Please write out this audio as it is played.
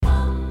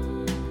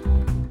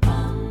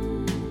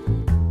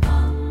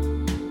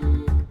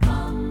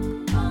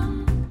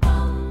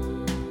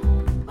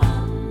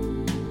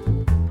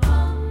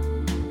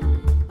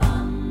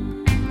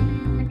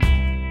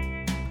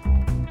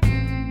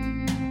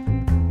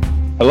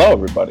Hello,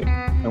 everybody,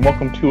 and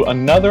welcome to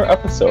another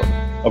episode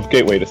of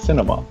Gateway to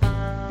Cinema,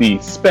 the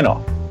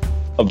spin-off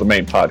of the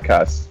main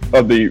podcast,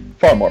 of the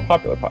far more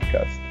popular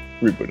podcast,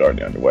 Reboot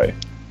already underway,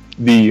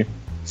 the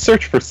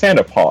search for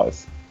Santa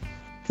pause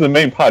to the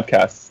main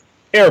podcast,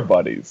 Air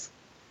Buddies.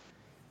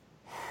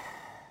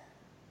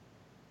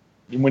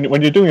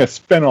 When you're doing a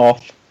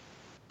spin-off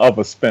of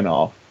a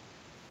spin-off,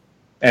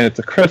 and it's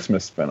a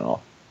Christmas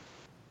spin-off,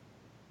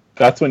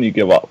 that's when you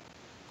give up.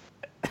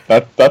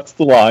 That's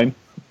the line.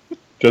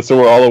 Just so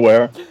we're all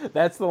aware.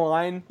 That's the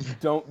line.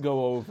 Don't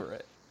go over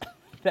it.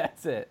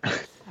 That's it.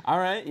 All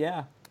right,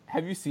 yeah.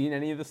 Have you seen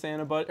any of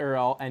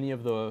the any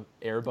of the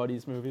Air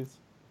Buddies movies?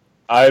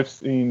 I've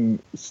seen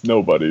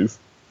Snow Buddies.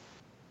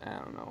 I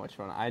don't know which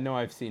one. I know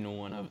I've seen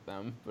one of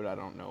them, but I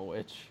don't know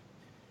which.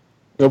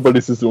 Snow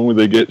Buddies is the one where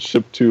they get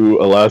shipped to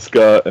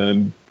Alaska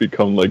and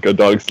become like a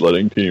dog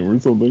sledding team or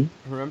something.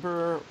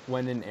 Remember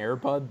when in Air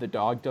Bud the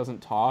dog doesn't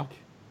talk?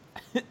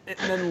 And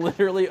then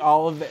literally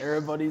all of the Air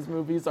Buddies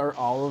movies are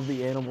all of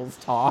the animals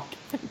talk.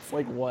 It's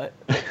like, what?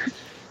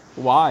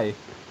 Why?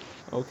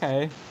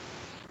 Okay.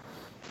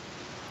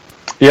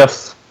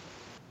 Yes,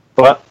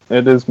 but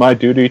it is my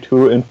duty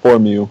to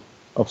inform you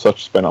of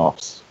such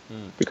spin-offs,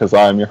 because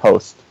I am your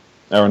host,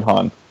 Aaron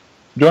Hahn,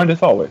 joined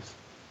as always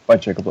by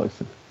Jacob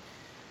Lacey.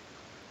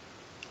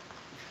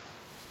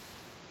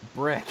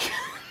 Brick.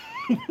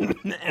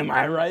 Am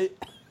I right?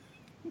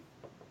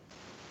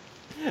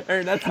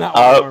 Or that's not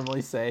what I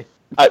normally say.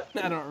 I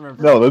don't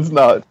remember. No, that's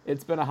not.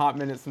 It's been a hot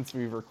minute since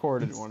we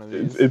recorded one of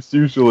these. It's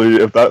usually,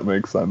 if that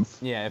makes sense.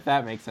 Yeah, if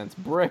that makes sense.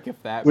 Brick,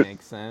 if that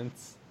makes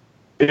sense.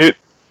 It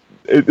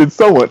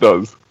somewhat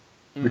does.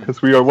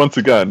 Because we are once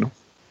again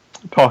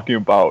talking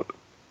about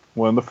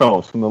one of the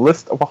films from the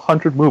list of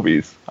 100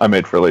 movies I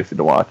made for Lacey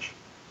to watch.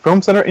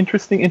 Films that are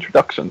interesting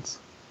introductions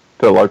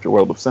to the larger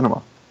world of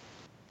cinema.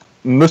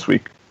 And this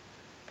week,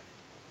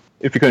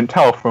 if you couldn't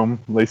tell from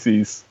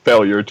Lacey's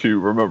failure to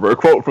remember a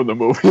quote from the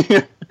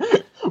movie,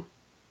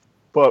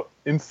 but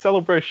in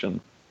celebration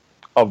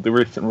of the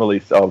recent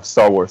release of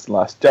Star Wars The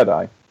Last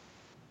Jedi,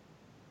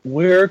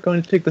 we're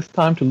going to take this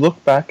time to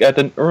look back at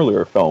an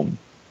earlier film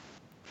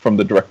from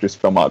the director's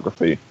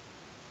filmography,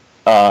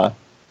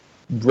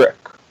 Brick.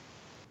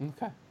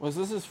 Okay. Was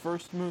this his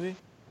first movie?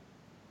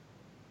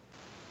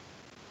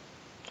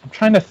 I'm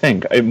trying to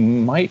think. It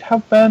might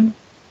have been.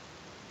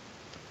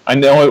 I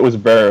know it was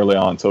very early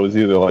on, so it was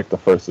either like the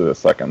first or the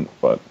second,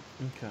 but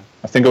okay.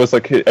 I think it was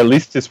like at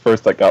least his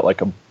first that got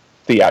like a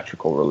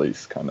theatrical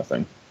release kind of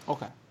thing.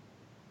 Okay.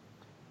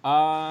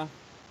 I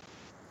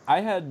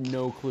had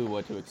no clue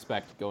what to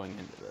expect going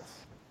into this.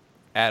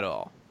 At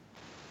all.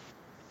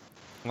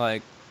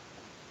 Like,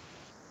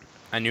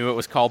 I knew it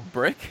was called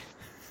Brick,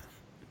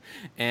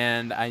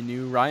 and I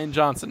knew Rian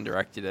Johnson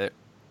directed it,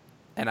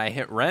 and I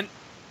hit rent,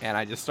 and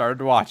I just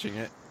started watching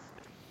it.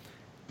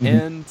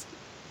 And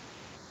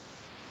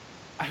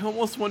I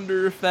almost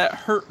wonder if that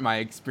hurt my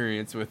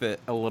experience with it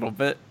a little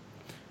bit,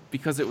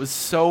 because it was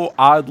so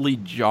oddly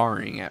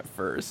jarring at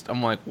first.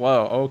 I'm like,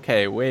 whoa,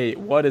 okay, wait,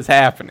 what is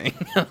happening?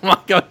 I'm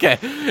like, okay.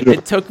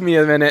 It took me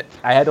a minute.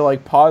 I had to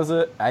like pause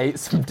it. I ate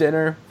some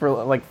dinner for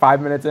like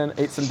 5 minutes in,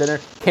 ate some dinner,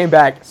 came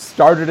back,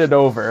 started it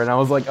over, and I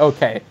was like,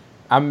 okay,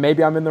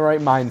 maybe I'm in the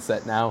right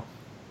mindset now.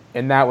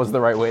 And that was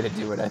the right way to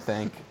do it, I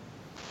think.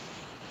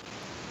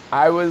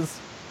 I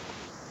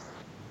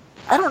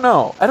don't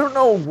know. I don't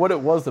know what it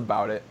was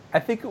about it. I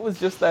think it was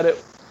just that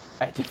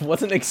I just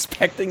wasn't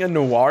expecting a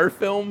noir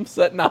film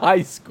set in a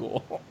high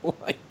school.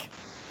 Like,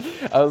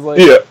 I was like,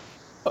 yeah.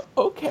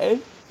 Okay.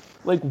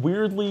 Like,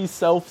 weirdly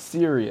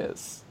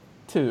self-serious,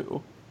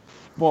 too.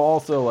 While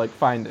also, like,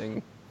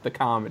 finding the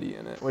comedy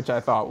in it, which I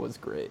thought was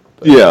great.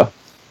 But. Yeah.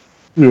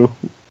 Yeah,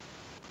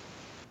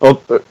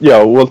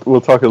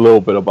 we'll talk a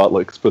little bit about,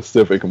 like,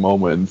 specific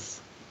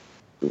moments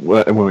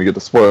when we get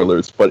to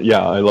spoilers. But,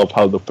 yeah, I love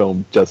how the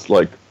film just,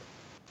 like,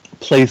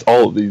 plays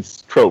all of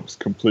these tropes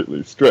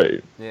completely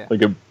straight. Yeah.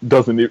 Like it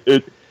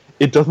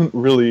doesn't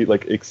really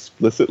like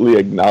explicitly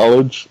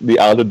acknowledge the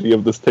oddity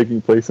of this taking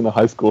place in a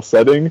high school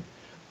setting,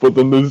 but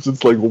then there's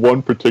just like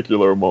one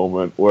particular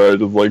moment where I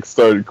just like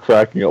started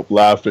cracking up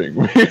laughing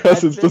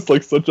because it's just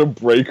like such a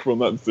break from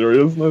that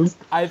seriousness.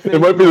 It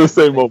might be the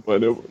same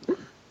moment.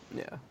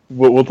 Yeah.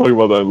 We'll talk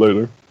about that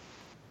later.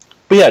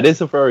 But yeah, it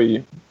is a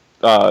very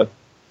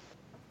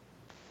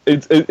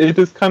It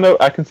is kind of,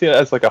 I can see it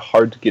as like a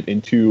hard to get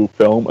into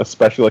film,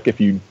 especially like if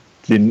you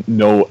didn't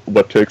know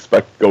what to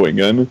expect going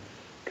in,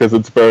 because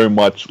it's very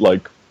much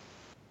like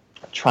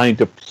trying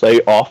to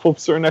play off of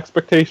certain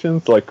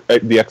expectations, like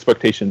the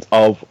expectations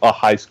of a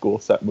high school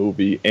set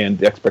movie and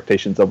the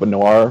expectations of a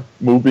noir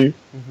movie.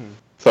 Mm-hmm.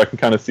 So I can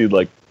kind of see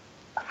like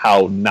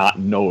how not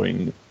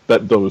knowing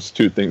that those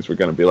two things were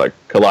going to be like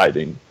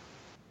colliding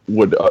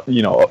would,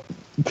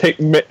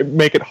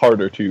 make it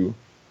harder to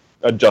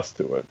adjust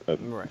to it at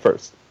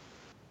first.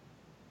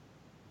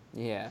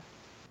 Yeah.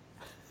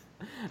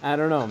 I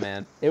don't know,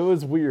 man. It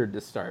was weird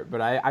to start, but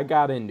I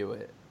got into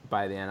it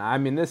by the end. I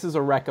mean, this is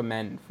a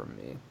recommend from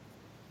me.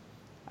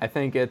 I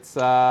think it's,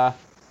 if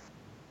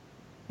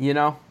you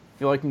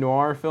like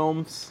noir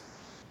films,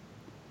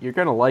 you're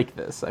gonna like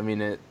this. I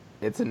mean,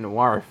 it's a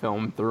noir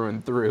film through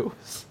and through.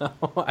 So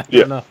I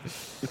Yeah. don't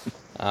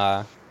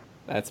know.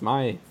 That's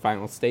my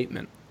final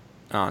statement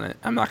on it.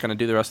 I'm not gonna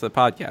do the rest of the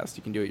podcast.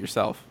 You can do it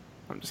yourself.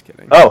 I'm just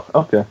kidding. Oh,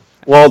 okay.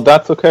 Well,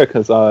 that's okay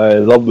because I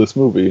love this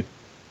movie,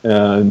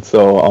 and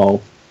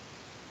so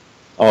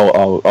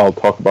I'll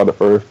talk about it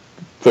for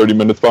 30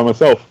 minutes by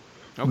myself.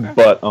 Okay.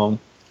 But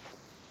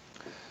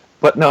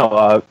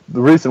no.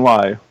 The reason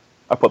why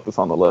I put this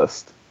on the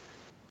list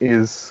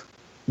is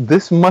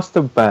this must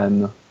have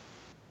been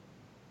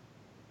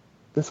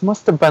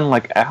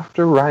like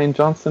after Rian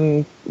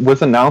Johnson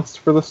was announced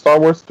for the Star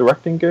Wars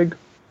directing gig.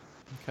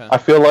 Okay.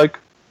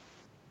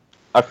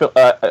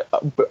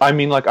 I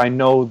mean, like, I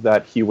know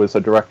that he was a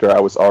director I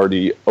was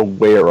already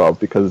aware of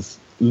because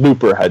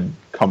Looper had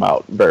come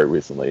out very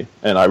recently,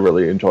 and I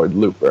really enjoyed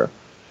Looper.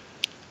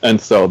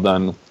 And so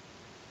then,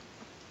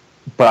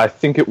 but I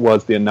think it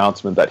was the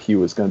announcement that he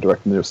was going to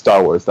direct the new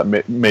Star Wars that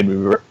made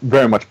me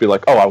very much be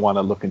like, oh, I want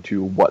to look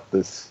into what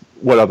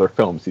other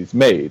films he's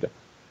made.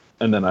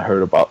 And then I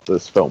heard about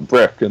this film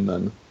Brick, and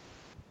then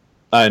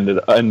when did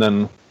I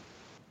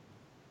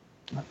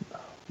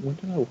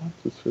watch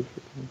this first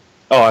time?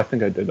 Oh, I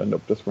think I did end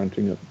up just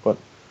renting it, but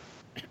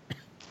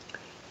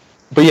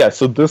yeah.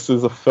 So this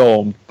is a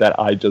film that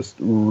I just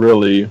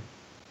really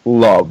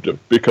loved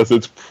because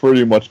it's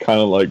pretty much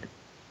kind of like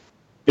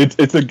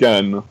it's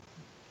again.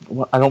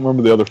 I don't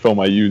remember the other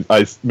film I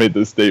made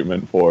this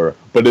statement for,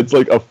 but it's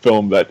like a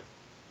film that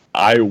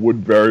I would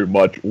very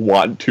much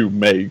want to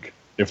make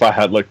if I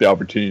had like the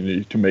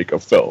opportunity to make a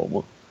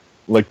film,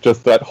 like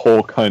just that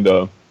whole kind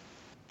of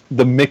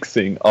the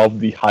mixing of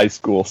the high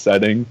school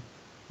setting,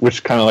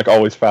 which kind of like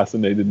always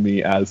fascinated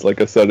me as like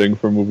a setting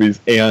for movies,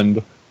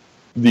 and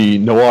the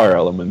noir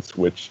elements,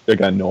 which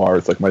again, noir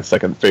is like my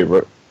second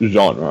favorite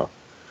genre.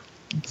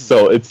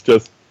 So it's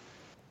just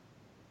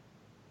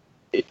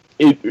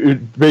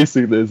it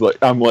basically is like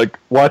I'm like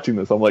watching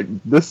this, I'm like,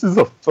 this is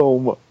a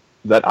film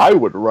that I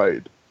would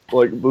write.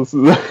 Like this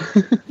is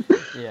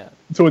Yeah.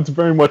 So it's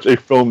very much a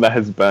film that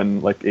has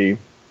been like a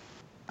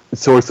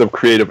source of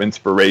creative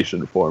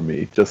inspiration for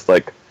me. Just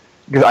like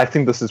because I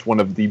think this is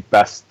one of the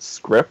best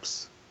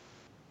scripts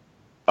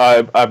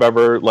I've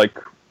ever like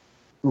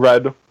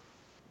read.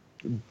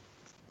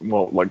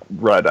 Well, like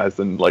read as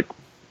in like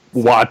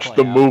watched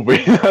the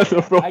movie that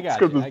the film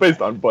script is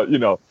based on. But you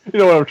know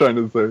what I'm trying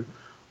to say.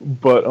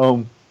 But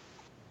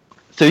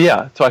so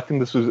yeah, so I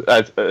think this was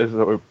as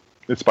an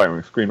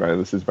aspiring screenwriter,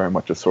 this is very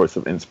much a source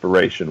of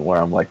inspiration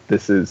where I'm like,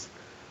 this is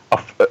a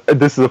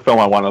film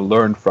I want to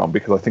learn from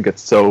because I think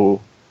it's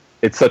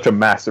such a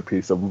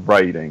masterpiece of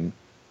writing.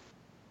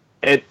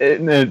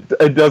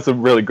 It does a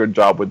really good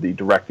job with the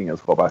directing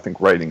as well, but I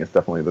think writing is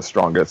definitely the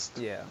strongest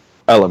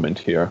element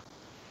here.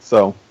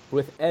 So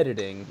with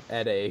editing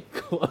at a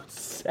close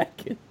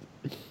second,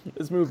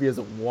 this movie is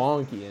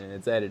wonky in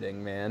its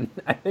editing, man.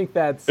 I think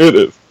it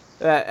is.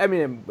 I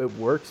mean, it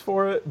works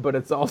for it, but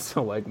it's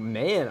also like,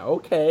 man,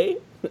 okay,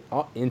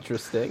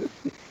 interesting.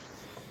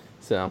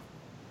 So.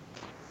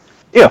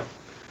 Yeah.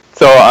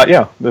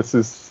 So, this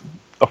is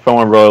a film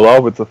I really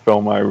love. It's a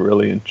film I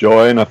really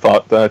enjoy, and I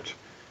thought that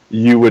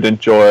you would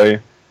enjoy,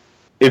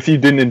 if you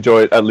didn't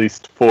enjoy it at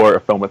least for a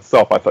film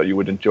itself, I thought you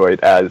would enjoy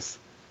it as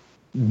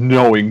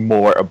knowing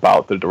more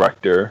about the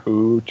director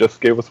who just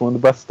gave us one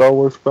of the best Star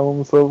Wars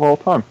films of all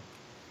time.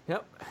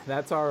 Yep,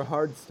 that's our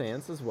hard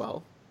stance as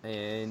well.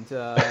 And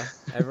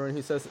everyone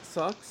who says it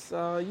sucks,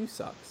 you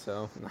suck.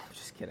 So, no, I'm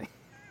just kidding.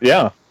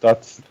 Yeah,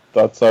 that's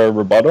our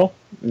rebuttal,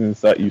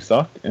 is that you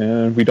suck,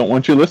 and we don't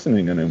want you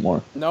listening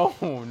anymore. No.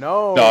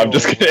 No, I'm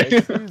just kidding.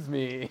 Excuse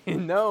me.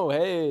 No,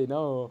 hey,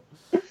 no.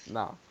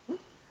 No.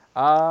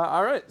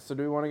 All right, so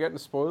do we want to get into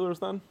spoilers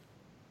then?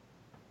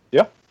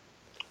 Yeah.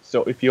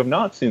 So if you have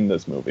not seen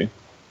this movie,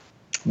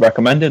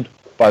 recommended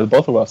by the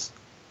both of us.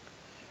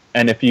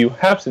 And if you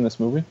have seen this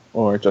movie,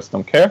 or just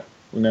don't care,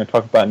 we're going to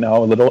talk about it now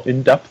a little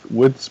in depth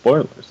with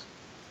spoilers.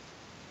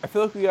 I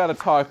feel like we got to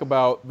talk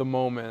about the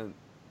moment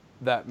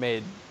that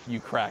made you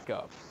crack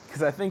up.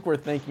 Because I think we're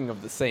thinking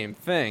of the same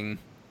thing,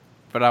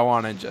 but I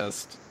want to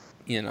just,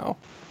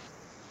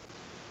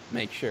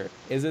 make sure.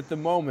 Is it the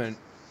moment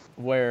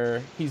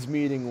where he's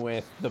meeting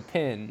with the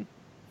Pin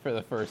for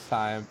the first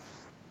time,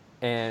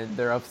 and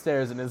they're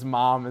upstairs, and his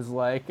mom is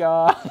like,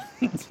 do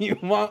you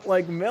want,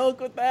 like, milk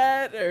with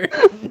that? Or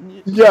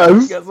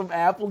yes. You got some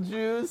apple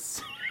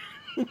juice?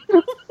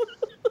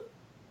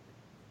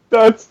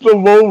 That's the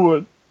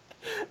moment.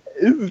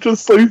 It's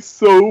just like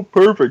so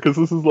perfect because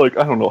this is like,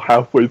 I don't know,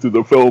 halfway through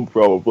the film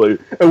probably,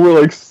 and we're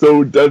like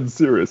so dead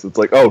serious. It's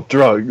like, oh,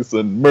 drugs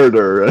and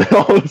murder and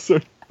all this.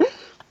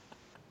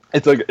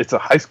 It's like it's a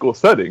high school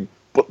setting,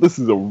 but this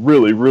is a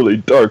really, really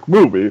dark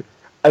movie.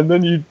 And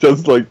then you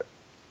just like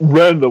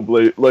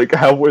randomly, like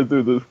halfway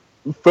through the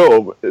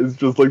film, is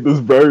just like this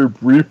very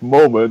brief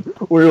moment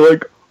where you're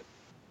like,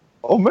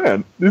 oh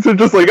man, these are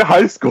just like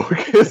high school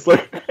kids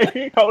like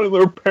hanging out in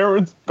their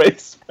parents'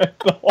 basement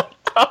the whole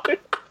time.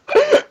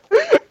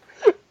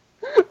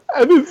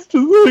 And it's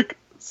just like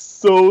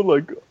so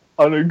like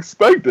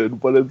unexpected,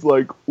 but it's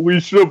like we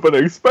should have been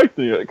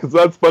expecting it because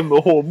that's been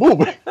the whole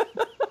movie.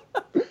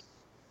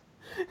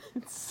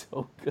 It's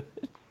so good.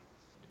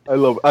 I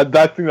love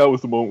that thing. That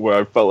was the moment where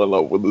I fell in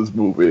love with this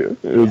movie.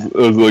 It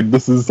was like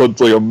this is such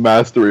like a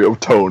mastery of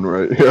tone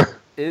right here.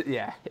 It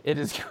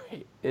is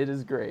great. It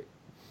is great.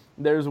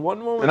 There's one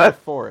moment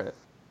before it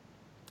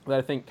that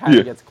I think kind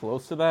of gets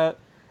close to that,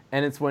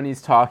 and it's when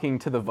he's talking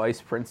to the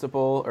vice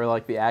principal or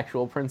like the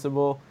actual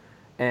principal,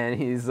 and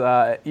he's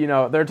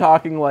they're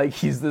talking like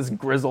he's this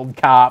grizzled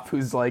cop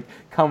who's like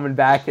coming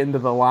back into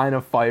the line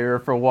of fire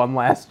for one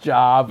last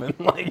job, and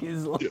like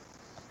he's like,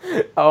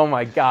 oh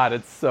my god,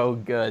 it's so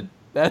good.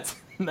 That's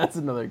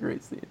another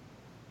great scene.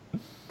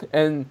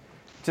 And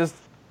just,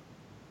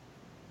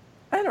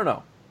 I don't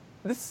know.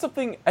 This is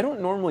something I don't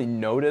normally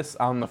notice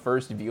on the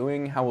first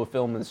viewing, how a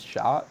film is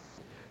shot.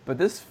 But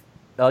this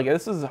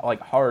is like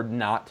hard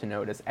not to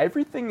notice.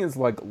 Everything is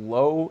like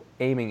low,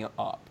 aiming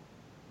up.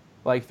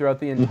 Like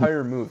throughout the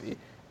entire movie.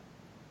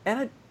 And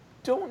I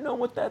don't know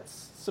what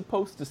that's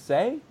supposed to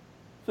say.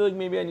 I feel like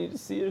maybe I need to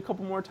see it a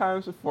couple more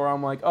times before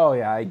I'm like, oh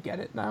yeah, I get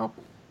it now.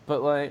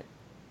 But like,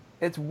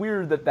 it's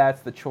weird that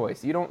that's the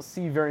choice. You don't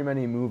see very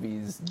many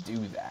movies do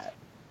that.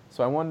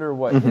 So I wonder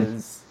what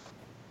his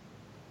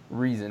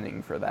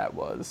reasoning for that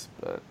was.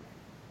 But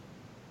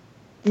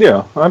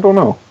yeah, I don't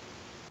know.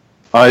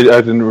 I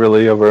didn't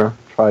really ever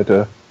try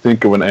to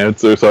think of an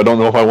answer, so I don't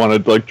know if I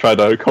want to like try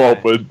to come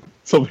up with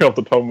something off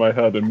the top of my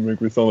head and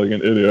make me sound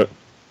like an idiot.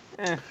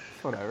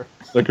 Whatever.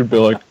 I could be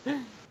like,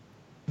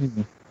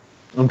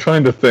 I'm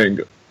trying to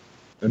think,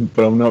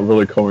 but I'm not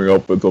really coming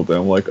up with something.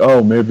 I'm like,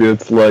 oh, maybe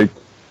it's like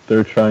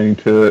they're trying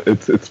to.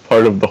 It's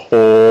part of the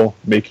whole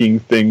making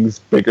things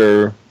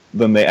bigger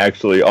than they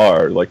actually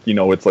are. Like,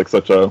 it's like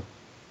such a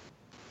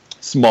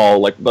small,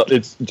 like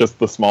it's just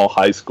the small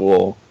high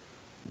school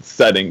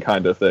setting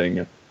kind of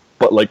thing.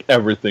 But like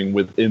everything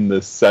within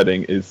this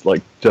setting is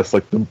like just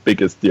like the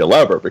biggest deal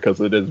ever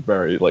because it is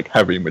very like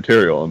heavy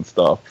material and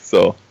stuff.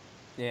 So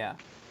yeah,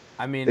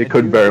 I mean, it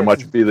could very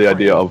much be the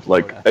idea of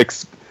like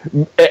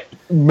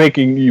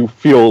making you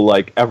feel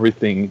like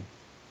everything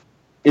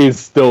is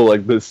still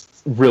like this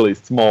really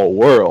small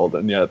world,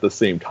 and yet at the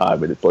same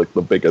time it's like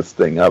the biggest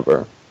thing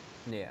ever.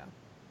 Yeah.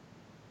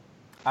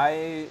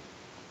 I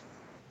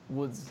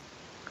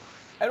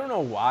don't know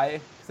why,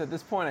 because at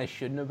this point I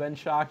shouldn't have been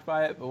shocked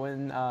by it, but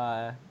when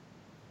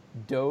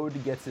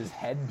Dode gets his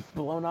head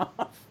blown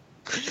off,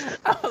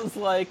 I was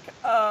like,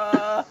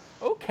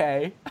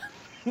 okay.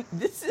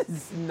 This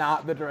is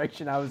not the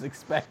direction I was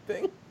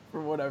expecting,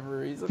 for whatever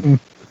reason.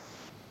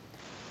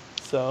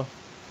 So,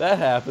 that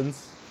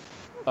happens.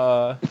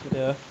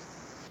 Yeah.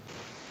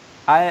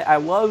 I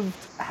loved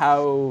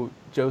how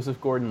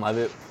Joseph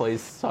Gordon-Levitt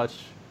plays such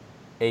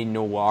a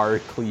noir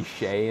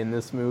cliche in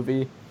this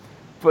movie,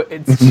 but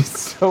it's just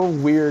so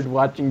weird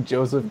watching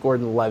Joseph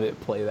Gordon-Levitt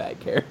play that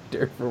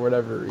character for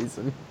whatever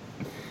reason.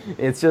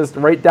 It's just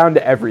right down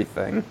to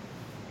everything.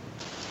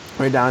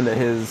 Right down to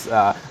his,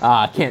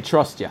 I can't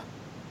trust you.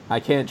 I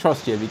can't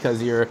trust you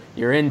because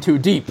you're in too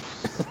deep.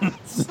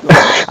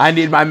 I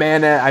need my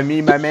man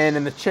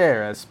in the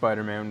chair, as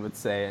Spider-Man would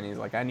say, and he's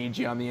like, I need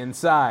you on the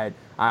inside.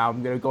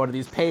 I'm gonna go to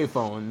these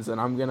payphones and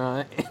I'm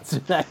gonna answer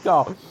that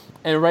call.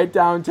 And right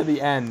down to the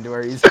end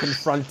where he's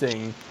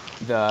confronting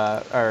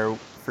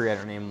forget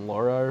her name,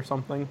 Laura or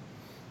something.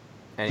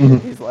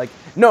 And he's like,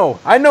 no,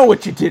 I know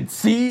what you did,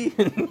 see?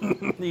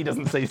 He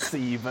doesn't say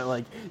see, but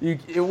like,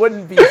 it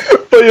wouldn't be...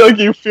 But like,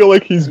 you feel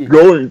like he's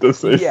going to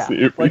say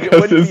see. Like it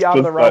wouldn't be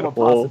on the realm of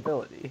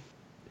possibility.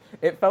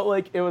 It felt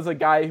like it was a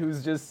guy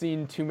who's just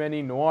seen too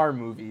many noir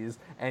movies,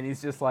 and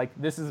he's just like,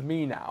 this is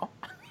me now.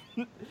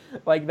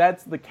 Like,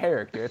 that's the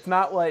character. It's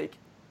not like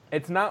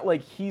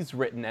he's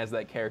written as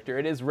that character.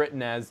 It is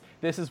written as,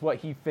 this is what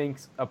he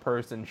thinks a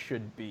person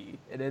should be.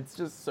 And it's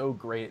just so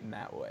great in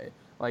that way.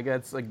 Like,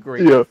 that's a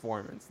great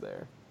performance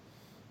there.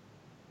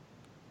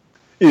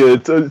 Yeah,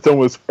 it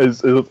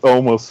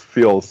almost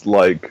feels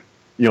like,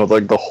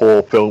 like the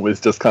whole film is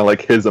just kind of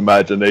like his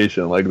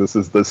imagination. Like, this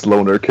is this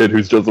loner kid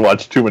who's just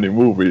watched too many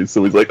movies.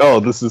 So he's like, oh,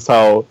 this is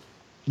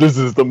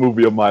the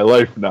movie of my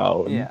life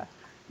now. And, yeah.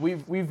 We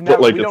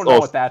don't know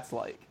what that's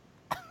like.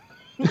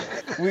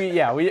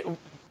 we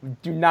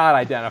do not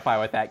identify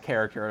with that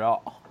character at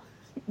all.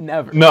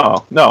 Never.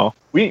 No.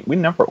 We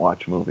never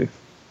watch movies.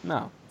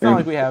 No. It's not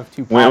like we have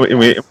two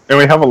podcasts. And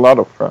we have a lot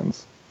of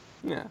friends.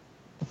 Yeah.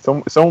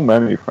 So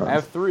many friends. I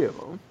have 3 of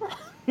them.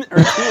 Or 2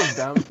 of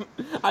them.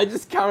 I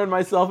just counted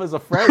myself as a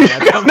friend.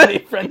 That's how many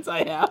friends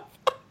I have.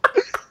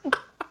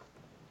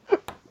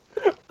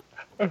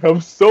 I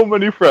have so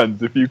many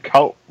friends. If you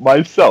count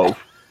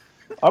myself,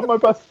 I'm my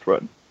best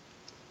friend.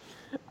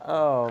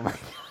 Oh my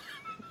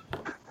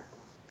god.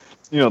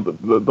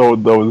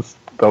 That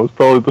was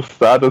probably the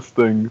saddest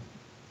thing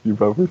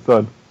you've ever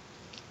said.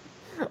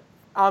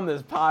 On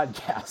this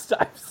podcast,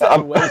 I've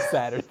said way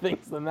sadder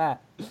things than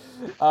that.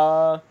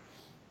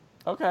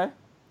 Okay.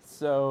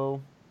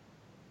 So,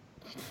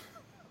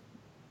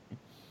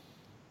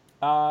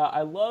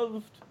 I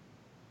loved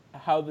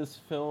how this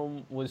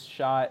film was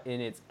shot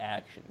in its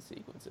action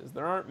sequences.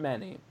 There aren't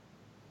many,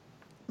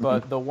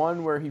 But the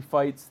one where he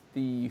fights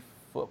the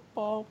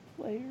football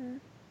player,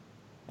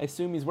 I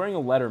assume he's wearing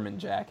a Letterman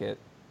jacket.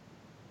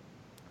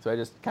 So I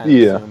just kind of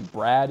assume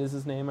Brad is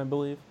his name, I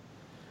believe.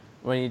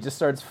 When he just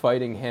starts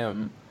fighting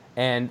him,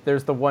 and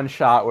there's the one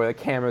shot where the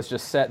camera's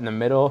just set in the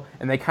middle,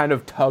 and they kind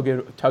of tug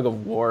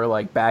of war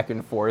like back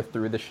and forth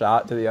through the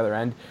shot to the other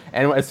end.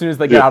 And as soon as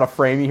they get out of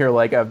frame, you hear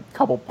like a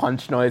couple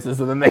punch noises,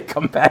 and then they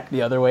come back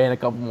the other way and a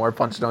couple more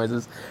punch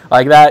noises.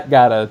 Like that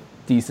got a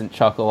decent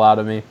chuckle out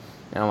of me,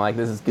 and I'm like,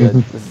 this is good.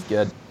 This is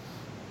good.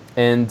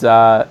 And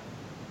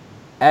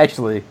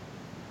actually,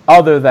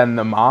 other than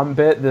the mom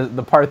bit,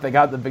 the part that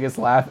got the biggest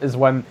laugh is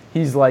when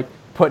he's like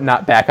putting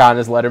that back on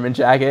his Letterman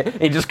jacket,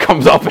 and he just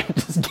comes up and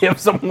just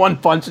gives him one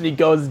punch and he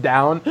goes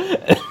down.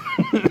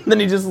 And then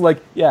he just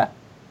like, yeah,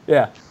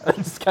 and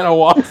just kind of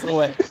walks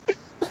away.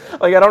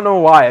 Like, I don't know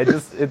why.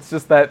 It's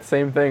just that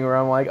same thing where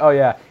I'm like, oh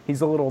yeah,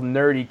 he's a little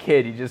nerdy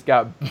kid. He just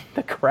got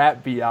the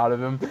crap beat out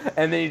of him,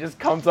 and then he just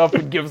comes up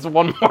and gives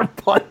one more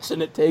punch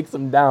and it takes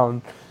him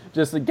down.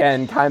 Just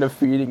again, kind of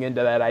feeding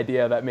into that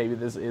idea that maybe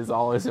this is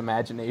all his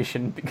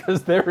imagination,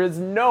 because there is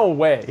no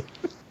way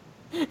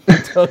he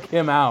took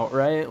him out,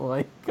 right?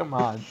 Like, come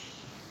on.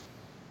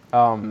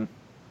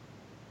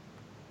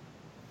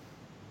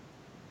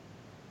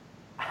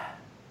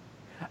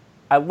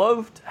 I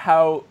loved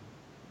how,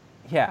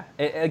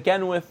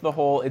 again with the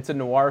whole, it's a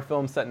noir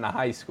film set in a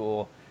high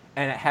school,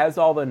 and it has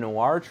all the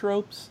noir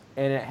tropes,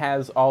 and it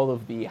has all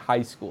of the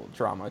high school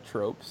drama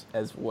tropes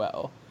as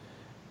well.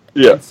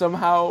 Yeah. And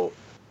somehow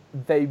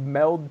they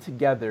meld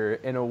together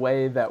in a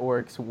way that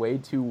works way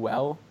too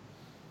well.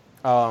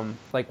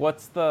 Like,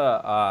 what's the,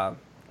 I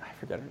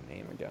forget her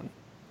name again.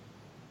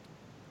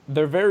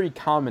 They're very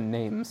common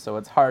names, so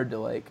it's hard to,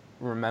 like,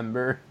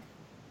 remember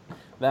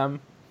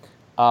them.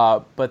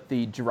 But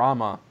the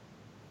drama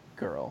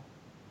girl,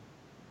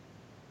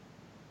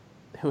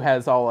 who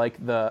has all,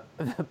 like, the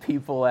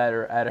people at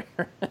her,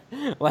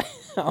 like,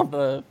 all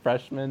the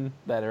freshmen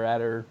that are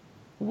at her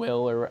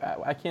will, or,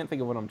 I can't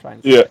think of what I'm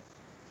trying to say. Yeah.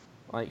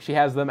 Like, she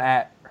has them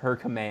at her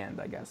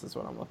command, I guess is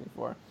what I'm looking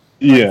for.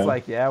 Yeah. It's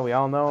like, yeah, we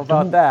all know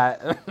about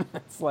that.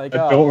 It's like,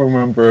 I don't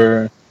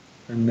remember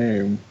her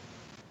name,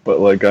 but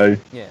like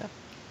yeah,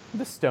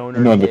 the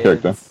stoner the kids,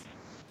 character.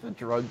 The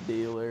drug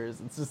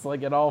dealers. It's just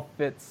like it all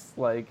fits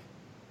like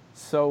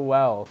so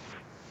well.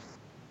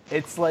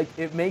 It's like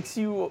it makes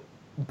you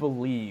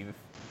believe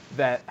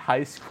that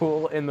high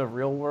school and the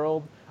real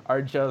world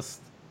are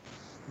just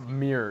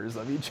mirrors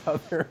of each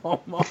other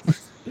almost.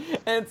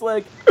 And it's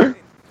like,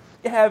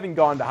 having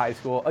gone to high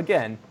school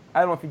again,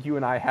 I don't think you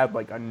and I had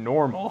like a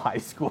normal high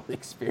school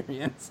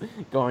experience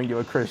going to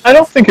a Christian I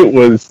don't think it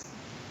was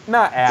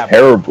not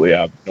terribly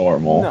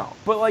abnormal. No,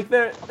 but like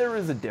there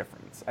is a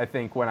difference, I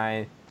think, when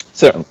I...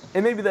 Certainly.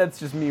 And maybe that's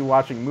just me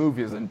watching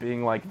movies and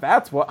being like,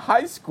 that's what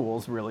high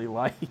school's really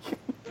like.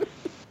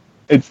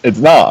 It's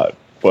not,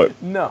 but...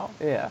 No,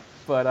 yeah.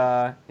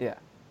 But, yeah.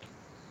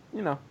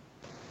 You know,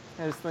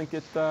 I just think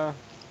it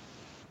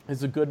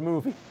is a good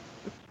movie.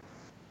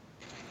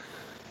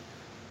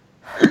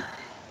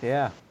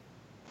 Yeah.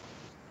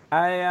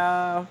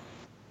 I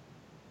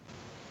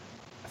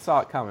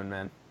saw it coming,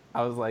 man.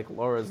 I was like,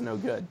 Laura's no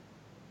good.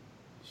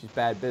 She's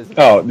bad business.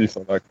 Oh, you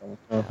saw that coming.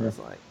 I was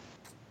like,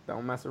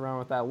 don't mess around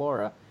with that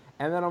Laura.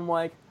 And then I'm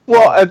like...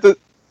 Well,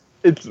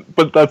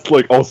 but that's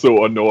like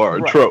also a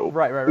noir trope.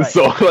 Right.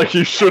 So like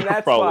you should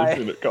have probably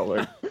seen it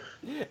coming.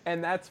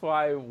 And that's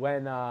why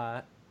when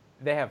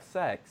they have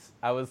sex,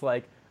 I was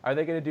like, are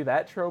they going to do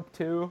that trope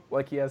too?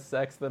 Like he has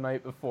sex the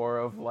night before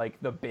of like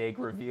the big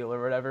reveal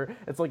or whatever.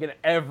 It's like in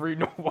every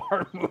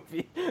noir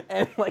movie.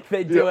 And like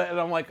they do it and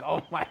I'm like,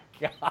 oh my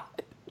God.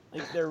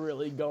 Like they're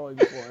really going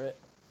for it.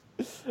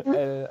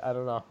 And I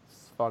don't know.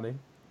 It's funny.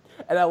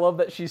 And I love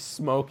that she's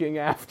smoking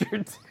after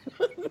too.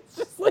 It's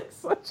just like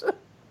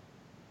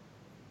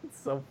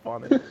it's so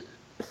funny.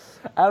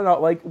 I don't know,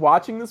 like,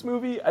 watching this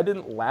movie, I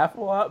didn't laugh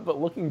a lot, but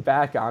looking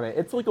back on it,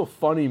 it's like a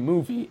funny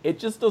movie. It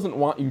just doesn't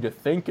want you to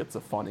think it's a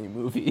funny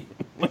movie,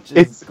 which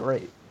is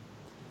great.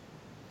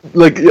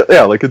 Like,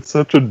 yeah, like, it's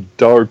such a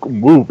dark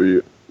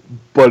movie,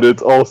 but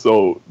it's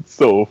also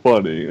so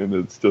funny, and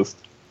it's just...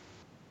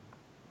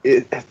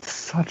 It's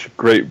such a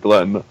great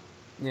blend.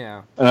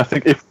 Yeah. And I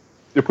think if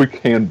we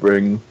can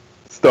bring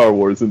Star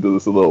Wars into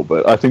this a little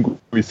bit, I think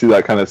we see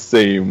that kind of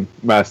same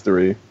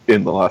mastery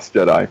in The Last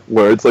Jedi,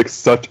 where it's like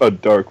such a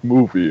dark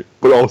movie,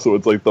 but also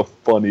it's like the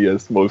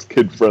funniest, most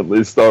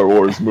kid-friendly Star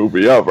Wars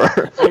movie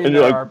ever. And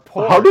you're like,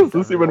 how does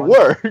this even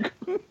work?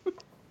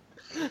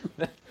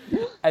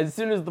 As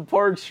soon as the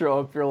porgs show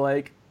up, you're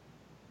like,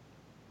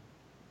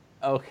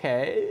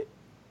 okay.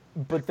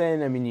 But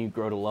then, I mean, you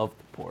grow to love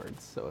the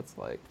porgs, so it's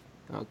like,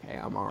 okay,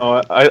 I'm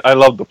alright. Oh, I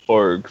love the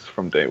porgs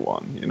from day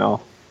one, you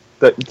know?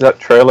 That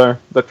trailer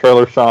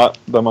shot,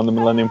 them on the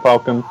Millennium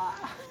Falcon,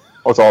 I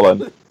was all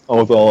in. A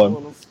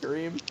little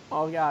scream.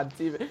 Oh God,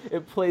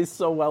 it plays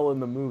so well in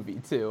the movie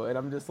too, and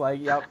I'm just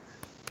like, yep.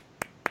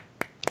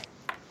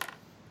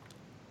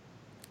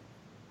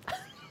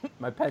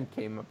 My pen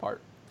came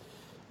apart.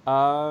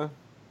 Yeah.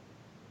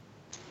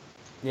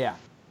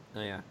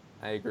 Oh yeah,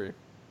 I agree.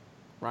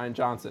 Rian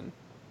Johnson,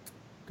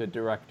 good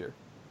director.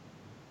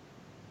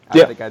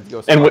 Yeah. I think I'd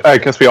go. And I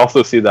guess we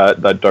also see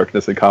that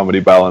darkness and comedy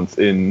balance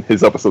in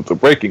his episodes of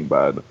Breaking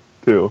Bad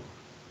too.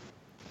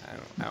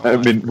 I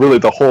mean, really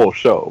the whole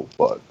show,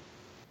 but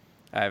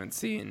I haven't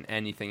seen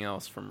anything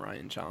else from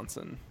Rian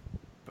Johnson,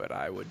 but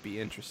I would be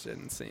interested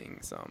in seeing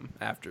some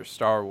after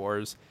Star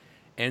Wars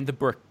and The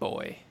Brick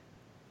Boy.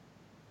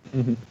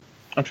 Mm-hmm.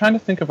 I'm trying to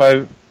think if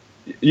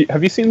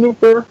have you seen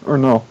Looper or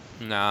no?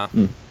 Nah.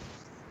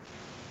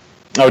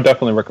 I would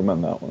definitely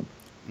recommend that one.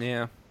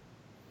 Yeah.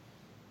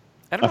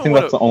 I think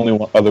that's the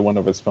only other one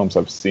of his films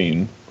I've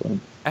seen. But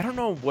I don't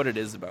know what it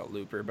is about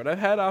Looper, but I've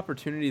had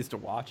opportunities to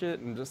watch it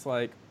and just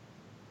like,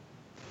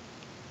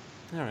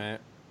 all right,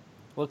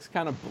 looks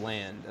kind of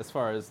bland as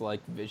far as like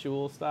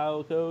visual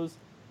style goes,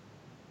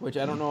 which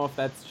I don't know if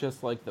that's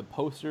just like the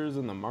posters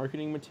and the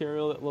marketing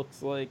material that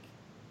looks like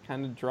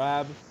kind of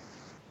drab.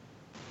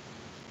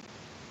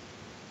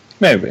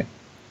 Maybe.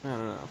 I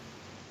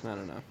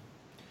don't know.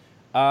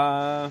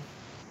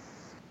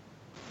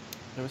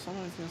 There was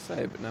something I was going to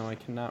say, but now I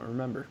cannot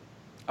remember.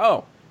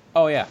 Oh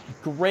yeah.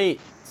 Great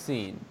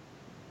scene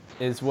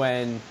is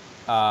when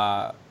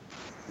Tug,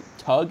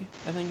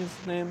 I think is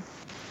his name.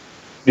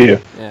 Yeah.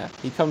 Yeah.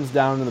 He comes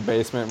down to the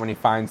basement when he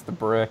finds the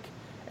brick,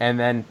 and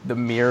then the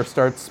mirror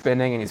starts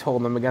spinning, and he's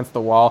holding them against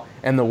the wall,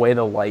 and the way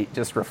the light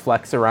just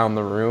reflects around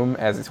the room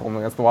as he's holding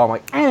them against the wall, I'm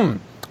like,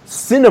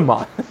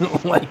 cinema!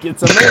 Like,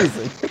 it's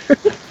amazing.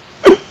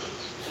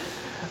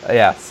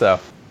 Yeah,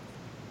 so.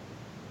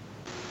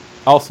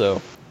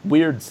 Also,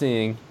 weird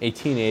seeing a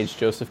teenage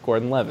Joseph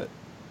Gordon-Levitt.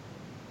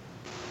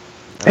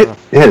 It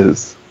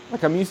is.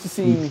 Like, I'm used to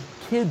seeing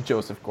kid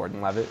Joseph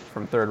Gordon-Levitt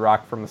from Third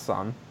Rock from the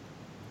Sun,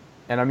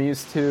 and I'm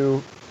used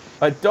to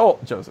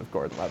adult Joseph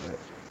Gordon-Levitt.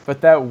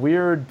 But that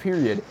weird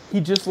period, he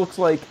just looks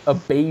like a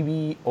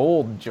baby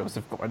old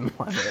Joseph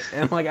Gordon-Levitt.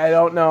 And, like, I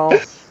don't know.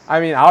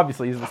 I mean,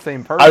 obviously, he's the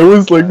same person. I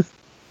was, like,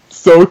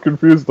 so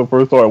confused the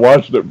first time I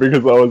watched it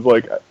because I was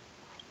like,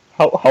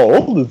 how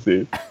old is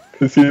he?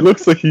 Because he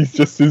looks like he's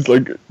just his,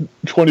 like,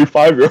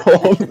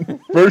 25-year-old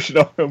version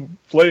of him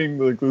playing,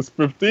 like, this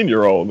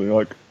 15-year-old. And you're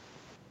like,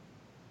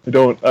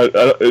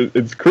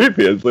 it's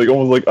creepy. It's, like,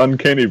 almost like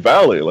Uncanny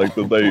Valley. Like,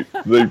 did they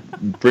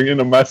bring in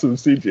a massive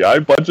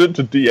CGI budget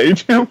to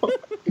de-age him?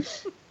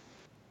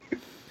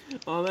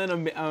 Well, then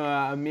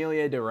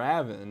Amelia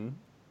DeRavin,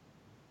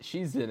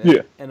 she's in it.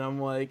 Yeah. And I'm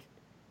like,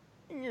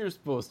 you're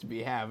supposed to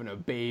be having a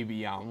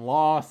baby on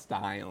Lost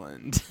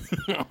Island.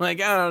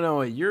 Like, I don't know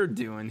what you're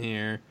doing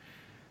here,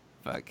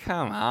 but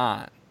come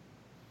on.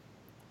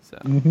 So,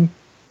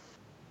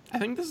 I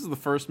think this is the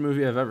first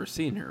movie I've ever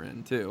seen her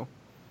in, too.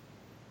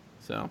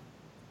 So.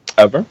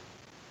 Ever?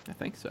 I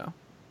think so. I'm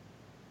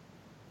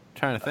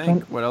trying to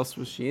think. What else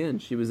was she in?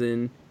 She was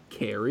in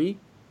Carrie.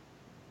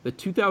 The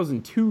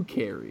 2002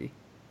 Carrie.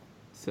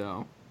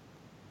 So.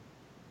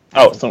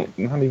 Oh, so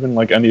not even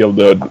like any of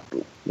the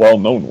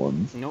well-known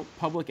ones. Nope.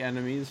 Public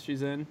Enemies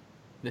she's in.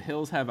 The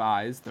Hills Have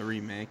Eyes, the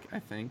remake, I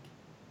think.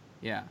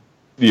 Yeah.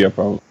 Yeah,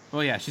 probably.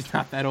 Well, yeah, she's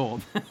not that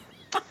old.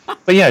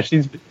 But yeah,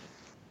 she's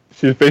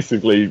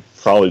basically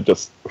probably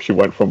just, she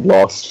went from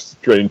Lost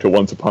straight into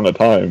Once Upon a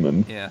Time,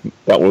 and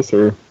that was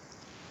her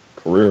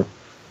career.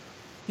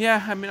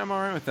 Yeah, I mean, I'm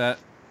alright with that.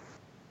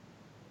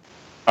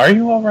 Are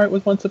you alright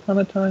with Once Upon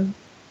a Time?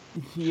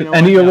 Should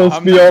any of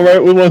us be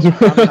alright with Once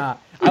Upon a Time? I'm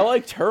not. I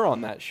liked her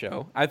on that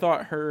show. I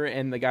thought her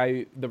and the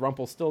guy, the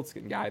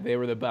Rumpelstiltskin guy, they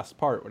were the best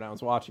part when I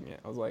was watching it.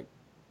 I was like,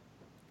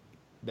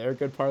 they're a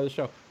good part of the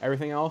show.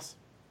 Everything else?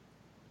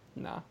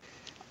 Nah.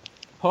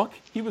 Hook?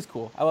 He was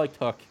cool. I liked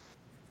Hook.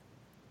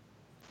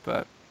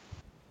 But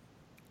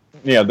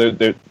yeah,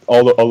 they're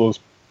all those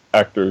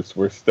actors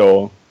were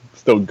still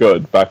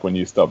good back when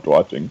you stopped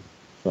watching.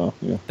 So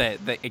yeah,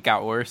 it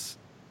got worse.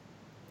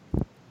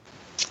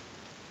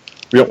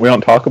 We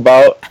don't talk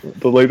about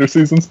the later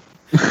seasons.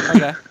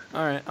 Okay,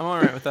 all right, I'm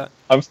alright with that.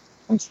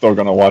 I'm still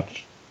gonna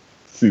watch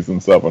season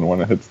 7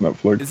 when it hits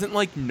Netflix. Isn't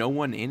like no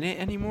one in it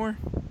anymore?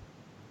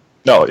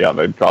 No, yeah,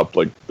 they dropped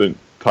like the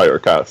entire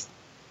cast.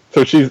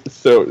 So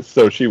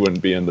she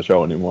wouldn't be in the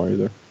show anymore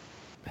either.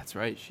 That's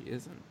right, she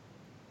isn't.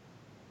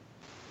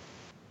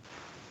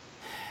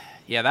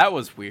 Yeah, that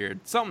was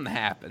weird. Something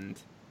happened.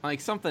 Like,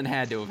 something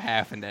had to have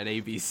happened at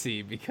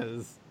ABC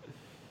because...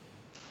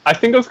 I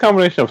think it was a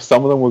combination of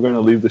some of them were going to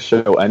leave the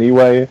show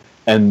anyway,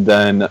 and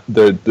then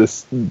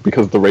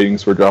because the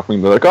ratings were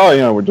dropping, they're like, oh,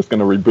 yeah, we're just going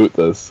to reboot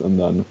this, and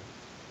then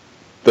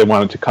they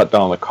wanted to cut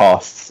down the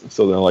costs,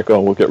 so they're like,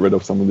 oh, we'll get rid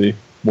of some of the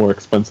more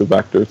expensive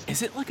actors.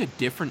 Is it like a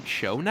different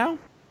show now?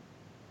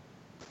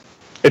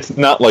 It's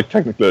not like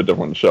technically a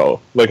different show.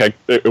 Like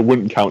it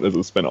wouldn't count as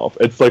a spin-off.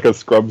 It's like a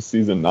Scrubs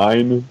season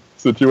 9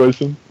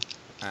 situation.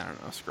 I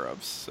don't know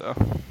Scrubs, so.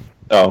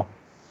 Oh.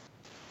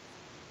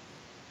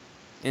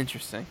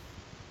 Interesting.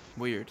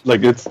 Weird.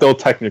 Like it's still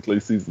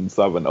technically season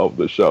 7 of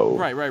the show.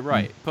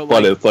 Right.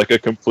 But it's like a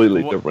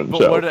completely different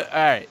show. All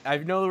right, I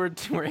know we're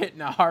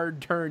hitting a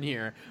hard turn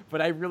here, but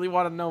I really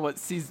want to know what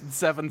season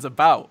 7's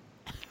about.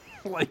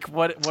 Like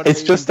what?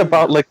 It's just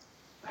about like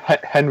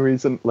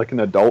Henry's like an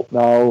adult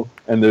now,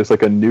 and there's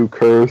like a new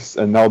curse,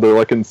 and now they're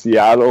like in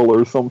Seattle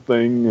or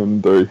something,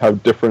 and they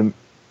have different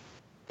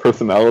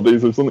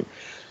personalities or something.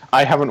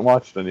 I haven't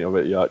watched any of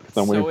it yet because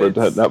I'm waiting for it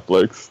to hit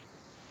Netflix.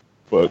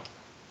 But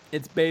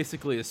it's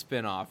basically a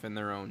spin-off in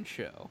their own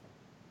show.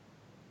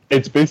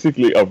 It's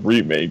basically a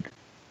remake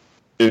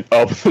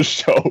of the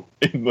show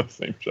in the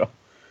same show.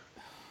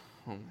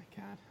 Oh my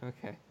god.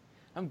 Okay.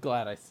 I'm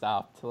glad I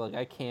stopped. Like,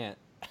 I can't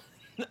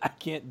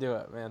do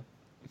it, man.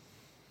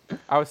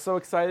 I was so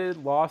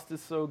excited. Lost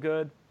is so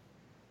good.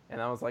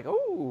 And I was like,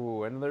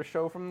 oh, another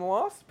show from the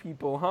Lost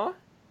people, huh?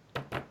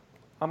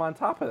 I'm on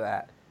top of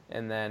that.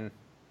 And then,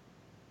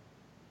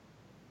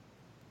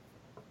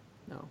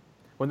 no.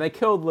 When they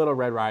killed Little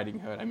Red Riding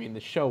Hood, I mean, the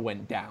show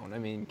went down. I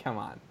mean, come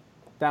on.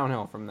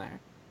 Downhill from there.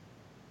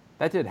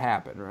 That did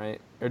happen,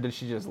 right? Or did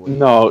she just leave?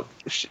 No,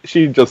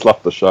 she just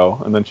left the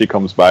show, and then she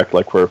comes back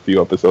like for a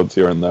few episodes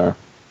here and there.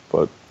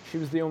 But she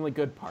was the only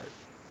good part.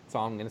 That's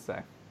all I'm gonna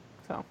say.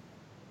 So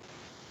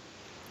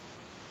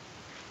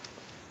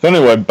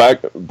anyway,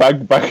 back to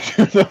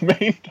the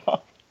main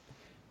topic.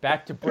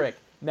 Back to Brick.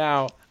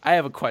 Now, I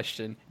have a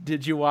question.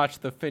 Did you watch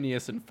the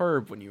Phineas and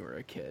Ferb when you were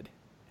a kid?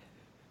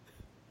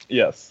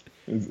 Yes.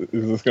 Is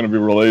this going to be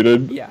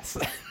related? Yes.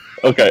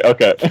 Okay.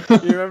 You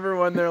remember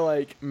when they're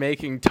like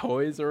making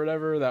toys or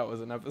whatever? That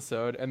was an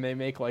episode, and they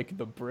make like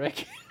the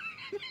brick.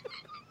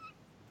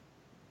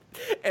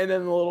 And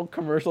then the little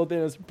commercial thing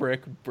is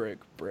brick, brick,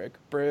 brick,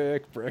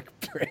 brick, brick,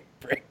 brick,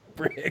 brick,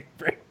 brick,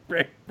 brick,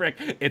 brick,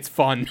 brick. It's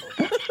fun.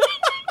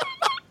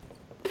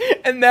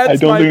 And that's I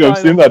don't think I've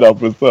seen that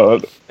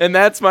episode. And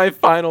that's my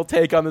final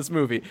take on this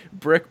movie.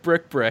 Brick,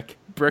 brick, brick,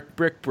 brick,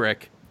 brick,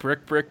 brick,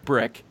 brick, brick,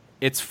 brick.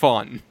 It's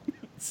fun.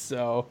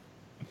 So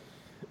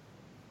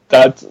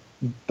that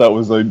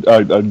was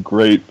a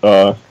great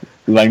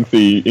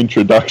lengthy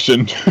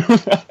introduction to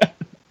that.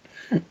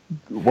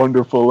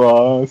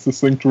 Wonderful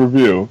succinct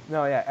review.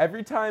 No, yeah.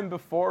 Every time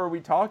before we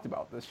talked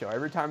about this show,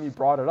 every time you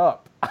brought it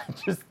up, I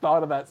just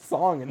thought of that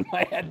song in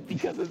my head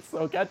because it's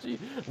so catchy.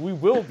 We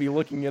will be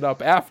looking it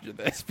up after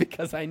this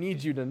because I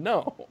need you to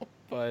know.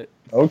 But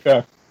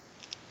okay.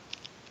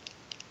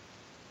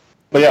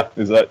 But yeah,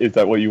 is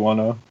that what you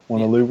wanna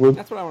leave with?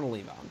 That's what I want to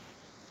leave on.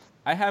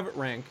 I have it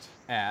ranked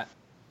at.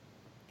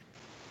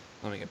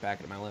 Let me get back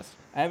into my list.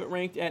 I have it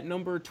ranked at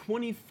number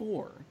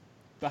 24,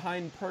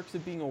 behind Perks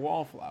of Being a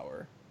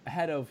Wallflower,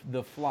 ahead of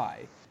The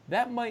Fly.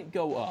 That might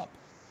go up,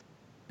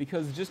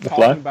 because just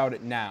talking about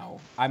it now,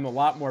 I'm a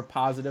lot more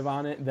positive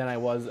on it than I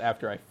was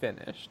after I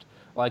finished.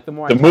 Like the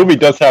movie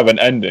does have an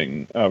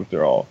ending,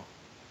 after all.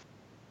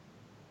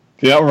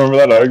 Do you not remember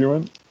that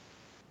argument?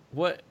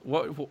 What?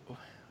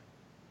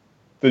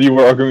 That you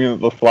were arguing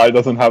that The Fly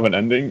doesn't have an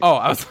ending? Oh,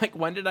 I was like,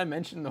 when did I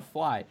mention The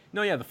Fly?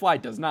 No, yeah, The Fly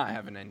does not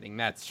have an ending.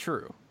 That's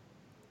true.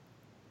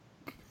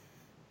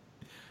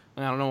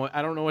 I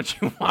don't know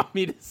what you want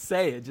me to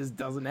say. It just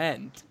doesn't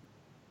end.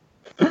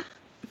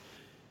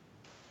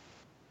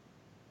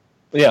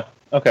 Yeah.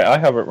 Okay, I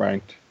have it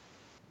ranked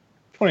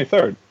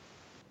 23rd.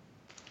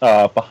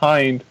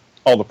 Behind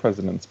All the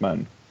President's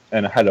Men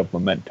and ahead of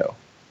Memento.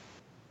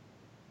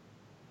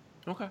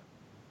 Okay.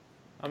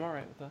 I'm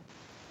alright with that.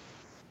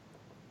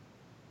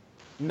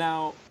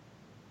 Now,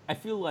 I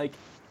feel like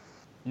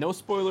no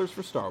spoilers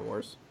for Star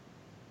Wars.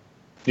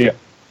 Yeah.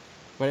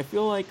 But I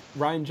feel like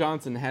Rian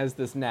Johnson has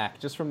this knack,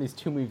 just from these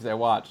two movies I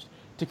watched,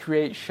 to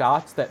create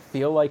shots that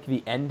feel like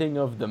the ending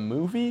of the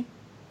movie,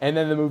 and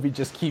then the movie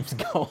just keeps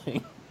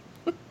going.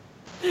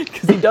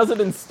 Because he does it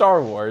in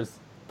Star Wars,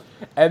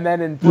 and then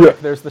in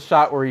Brick, there's the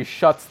shot where he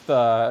shuts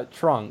the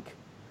trunk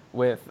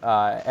with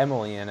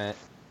Emily in it,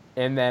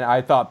 and then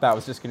I thought that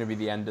was just going to be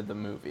the end of the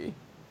movie.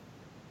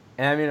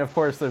 And I mean, of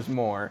course, there's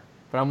more,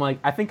 but I'm like,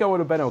 I think I would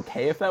have been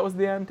okay if that was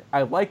the end.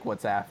 I like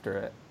what's after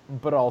it,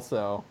 but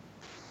also...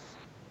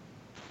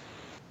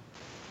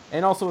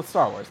 And also with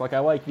Star Wars. Like, I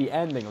like the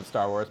ending of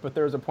Star Wars, but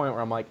there was a point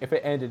where I'm like, if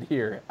it ended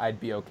here, I'd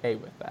be okay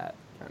with that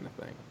kind of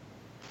thing.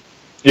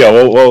 Yeah,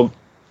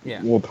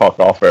 we'll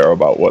talk off air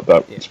about what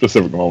that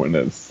specific moment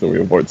is, so we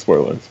avoid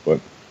spoilers. But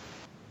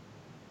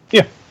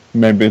yeah,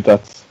 maybe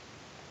that's...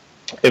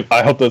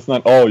 I hope that's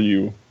not all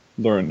you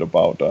learned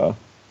about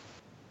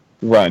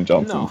Rian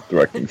Johnson's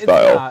directing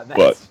style. Not.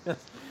 But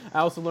I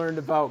also learned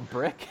about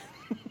Brick.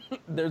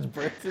 There's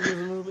bricks in this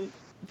movie.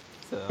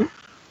 So...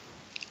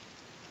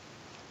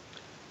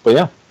 But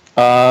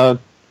yeah,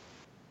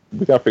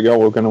 we gotta figure out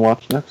what we're gonna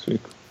watch next week.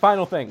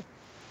 Final thing.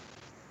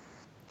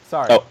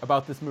 Sorry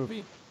about this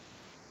movie.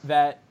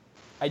 That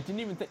I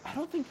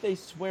don't think they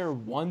swear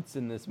once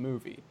in this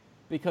movie,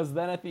 because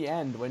then at the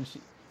end when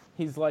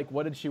he's like,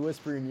 "What did she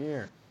whisper in your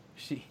ear?"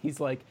 He's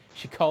like,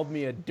 "She called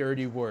me a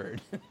dirty word."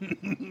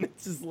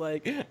 It's just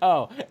like,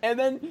 oh, and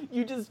then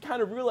you just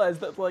kind of realize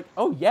that, like,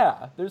 oh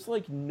yeah, there's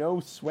like no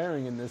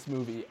swearing in this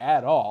movie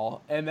at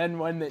all. And then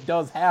when it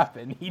does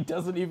happen, he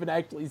doesn't even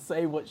actually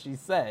say what she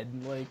said.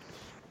 Like,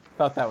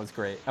 thought that was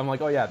great. I'm like,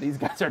 oh yeah, these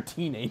guys are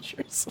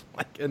teenagers.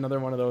 Like another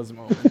one of those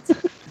moments.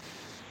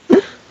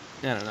 I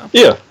don't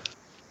know.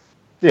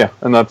 Yeah,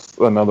 and that's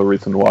another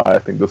reason why I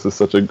think this is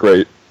such a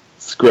great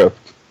script.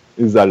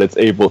 is that it's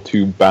able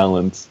to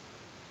balance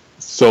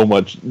so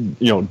much,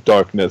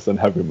 darkness and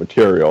heavy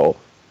material,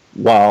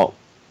 while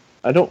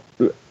I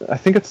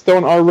think it's still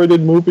an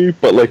R-rated movie,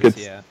 but like it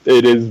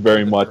is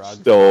very much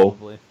still,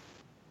 probably.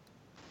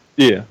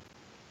 Yeah,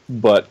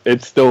 but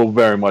it's still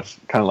very much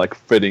kind of like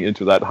fitting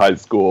into that high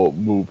school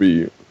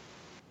movie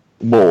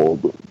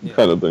mold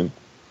kind of thing.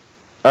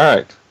 All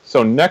right,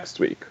 so next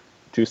week,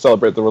 to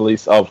celebrate the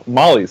release of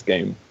Molly's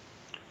Game,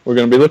 we're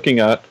going to be looking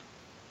at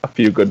A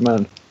Few Good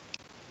Men,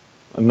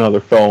 another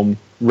film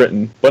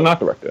written but not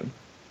directed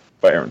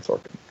by Aaron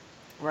Sorkin.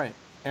 Right,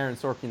 Aaron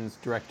Sorkin's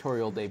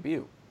directorial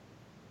debut.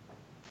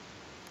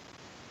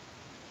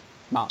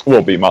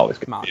 Will be Molly's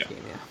Game. Molly's Game,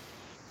 yeah.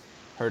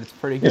 Heard it's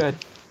pretty good.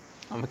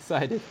 I'm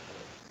excited.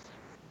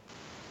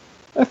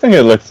 I think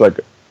it looks like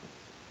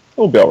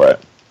it'll be alright.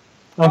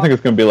 I don't think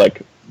it's going to be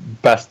like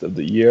best of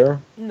the year.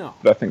 No.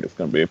 But I think it's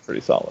going to be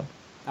pretty solid.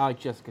 I like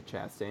Jessica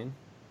Chastain.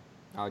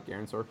 I like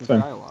Aaron Sorkin's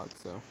dialogue,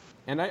 so.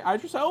 And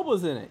Idris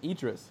Elba's in it.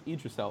 Idris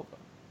Elba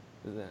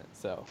is in it,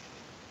 so.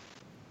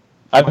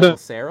 Michael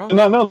Cera? I did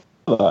not know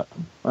that.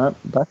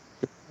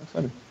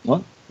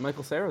 What?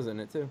 Michael Cera's in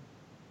it, too.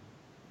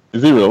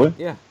 Is he really?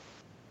 Yeah.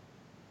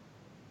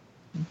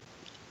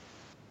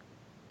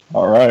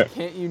 All right.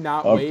 Can't you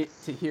not wait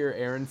to hear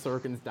Aaron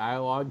Sorkin's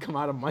dialogue come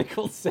out of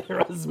Michael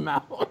Cera's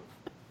mouth?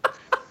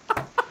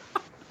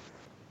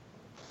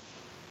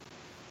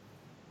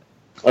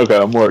 Okay,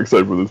 I'm more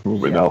excited for this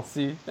movie now.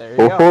 See, there you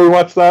go. Before we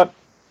watch that,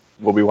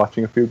 we'll be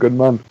watching A Few Good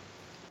Men.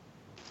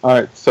 All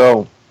right,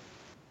 so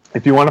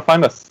if you want to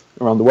find us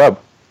around the web,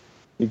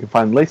 you can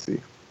find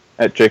Lacey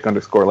at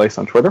Jake_Lace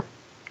on Twitter.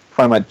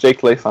 Find him at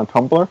Jake Lace on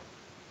Tumblr.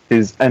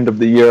 His end of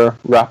the year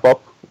wrap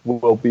up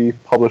will be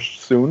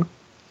published soon.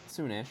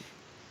 Soonish.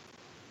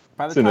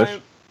 By the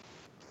time,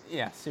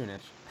 yeah,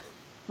 soonish.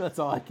 That's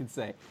all I can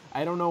say.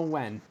 I don't know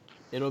when.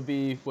 It'll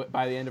be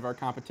by the end of our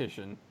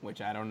competition,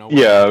 which I don't know when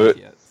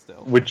yet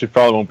still. Which it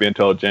probably won't be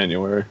until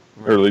January,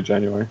 early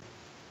January.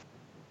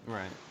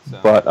 Right. So.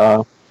 But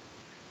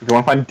if you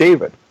want to find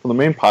David from the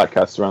main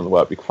podcast around the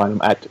web, you can find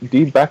him at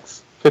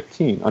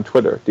dbex15 on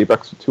Twitter,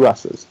 dbex with 2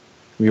 S's.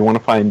 If you want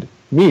to find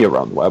me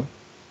around the web,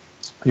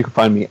 you can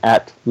find me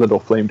at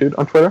littleflamedude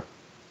on Twitter.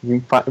 You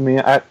can find me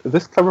at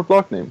this clever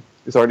blog name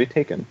is already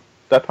taken,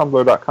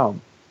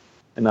 thattumblr.com.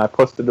 And I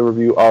posted a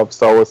review of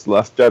Star Wars The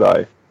Last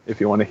Jedi, if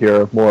you want to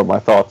hear more of my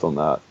thoughts on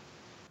that.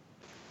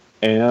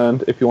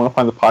 And if you want to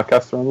find the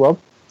podcast around the web,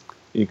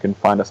 you can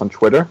find us on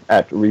Twitter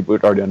at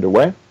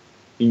RebootAlreadyUnderway.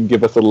 You can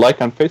give us a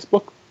like on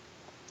Facebook.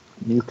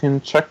 You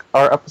can check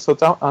our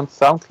episodes out on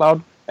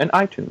SoundCloud and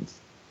iTunes.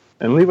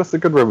 And leave us a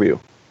good review,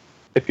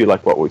 if you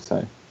like what we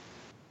say.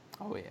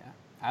 Oh yeah,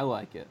 I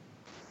like it.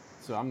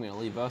 So I'm going to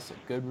leave us a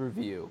good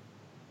review.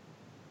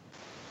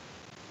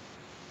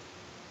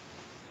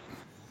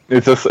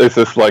 It's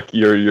just like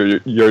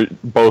you're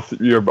both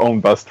your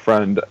own best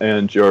friend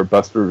and your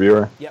best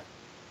reviewer. Yep,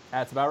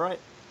 that's about right.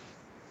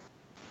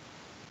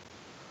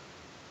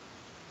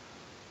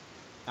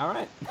 All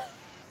right.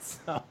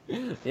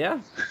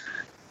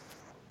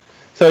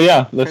 So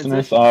yeah,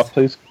 listeners,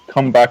 please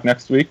come back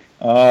next week.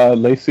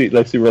 Lacey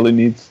really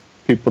needs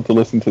people to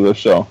listen to this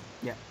show.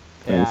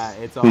 Yeah,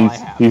 it's all I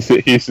have.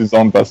 He's his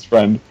own best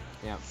friend.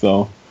 Yeah.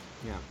 So.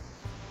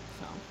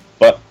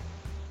 But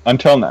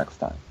until next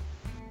time.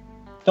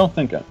 Don't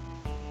think it.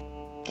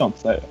 Don't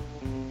say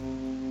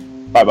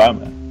it. Bye-bye,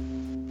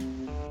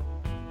 man.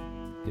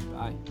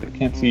 Goodbye. They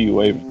can't see you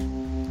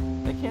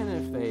waving. They can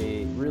if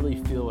they really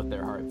feel with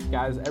their hearts.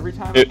 Guys, every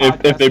time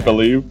if they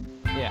believe.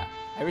 Yeah.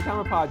 Every time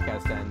a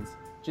podcast ends,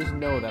 just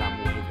know that I'm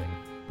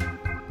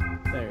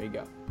waving. There you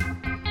go.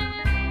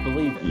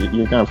 Believe it.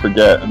 You're going to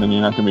forget, and then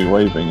you're not going to be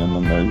waving, and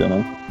then they're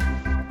going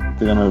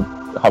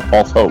to have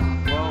false hope.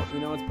 Well,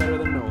 it's better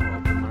than no